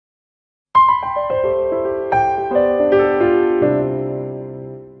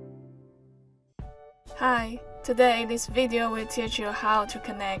Hi, today this video will teach you how to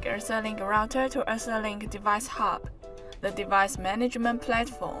connect Etherlink router to Etherlink DeviceHub, the device management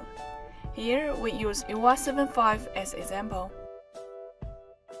platform. Here we use UI 7.5 as example.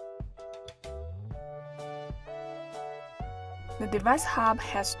 The DeviceHub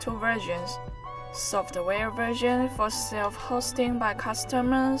has two versions, software version for self-hosting by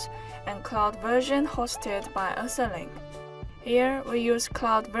customers and cloud version hosted by Etherlink. Here we use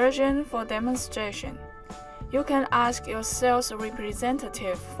cloud version for demonstration. You can ask your sales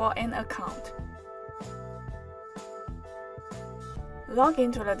representative for an account. Log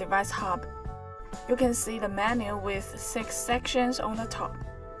into the DeviceHub. You can see the menu with 6 sections on the top.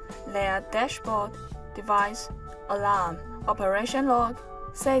 They are Dashboard, Device, Alarm, Operation Log,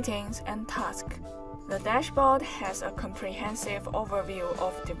 Settings, and Task. The dashboard has a comprehensive overview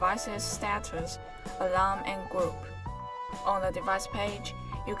of devices' status, alarm, and group. On the device page,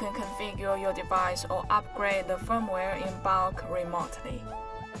 you can configure your device or upgrade the firmware in bulk remotely.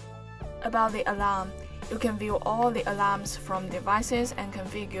 About the alarm, you can view all the alarms from devices and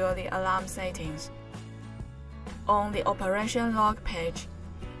configure the alarm settings. On the operation log page,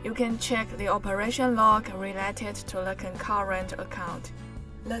 you can check the operation log related to the concurrent account.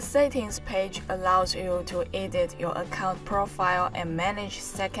 The settings page allows you to edit your account profile and manage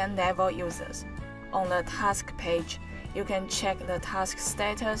second-level users. On the task page, you can check the task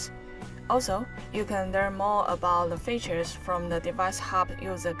status. Also, you can learn more about the features from the DeviceHub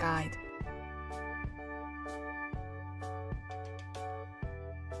user guide.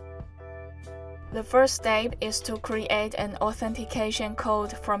 The first step is to create an authentication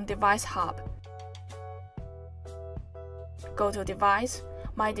code from DeviceHub. Go to Device,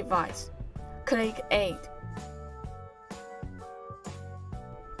 My Device. Click Add.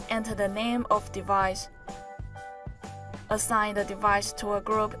 Enter the name of device. Assign the device to a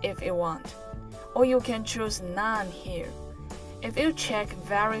group if you want, or you can choose None here. If you check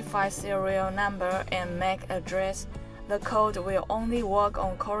Verify Serial Number and MAC address, the code will only work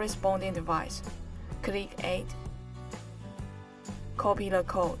on corresponding device. Click Add. Copy the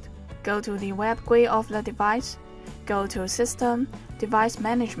code. Go to the web GUI of the device. Go to System, Device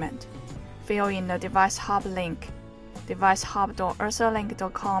Management. Fill in the DeviceHub link,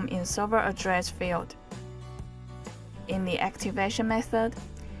 devicehub.etherlink.com in server address field. In the activation method,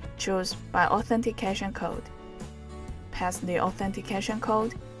 choose by Authentication Code. Pass the authentication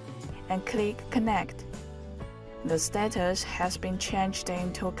code and click Connect. The status has been changed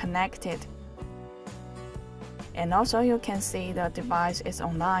into Connected. And also you can see the device is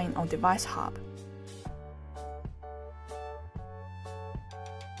online on DeviceHub.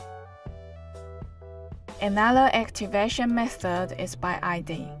 Another activation method is by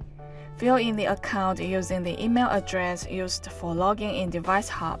ID. Fill in the account using the email address used for logging in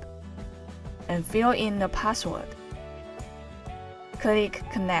DeviceHub, and fill in the password. Click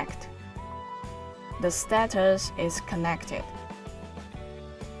Connect. The status is connected.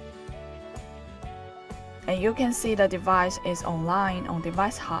 And you can see the device is online on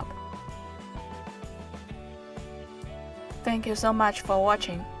DeviceHub. Thank you so much for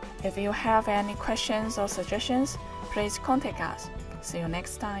watching. If you have any questions or suggestions, please contact us. See you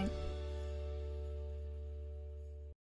next time.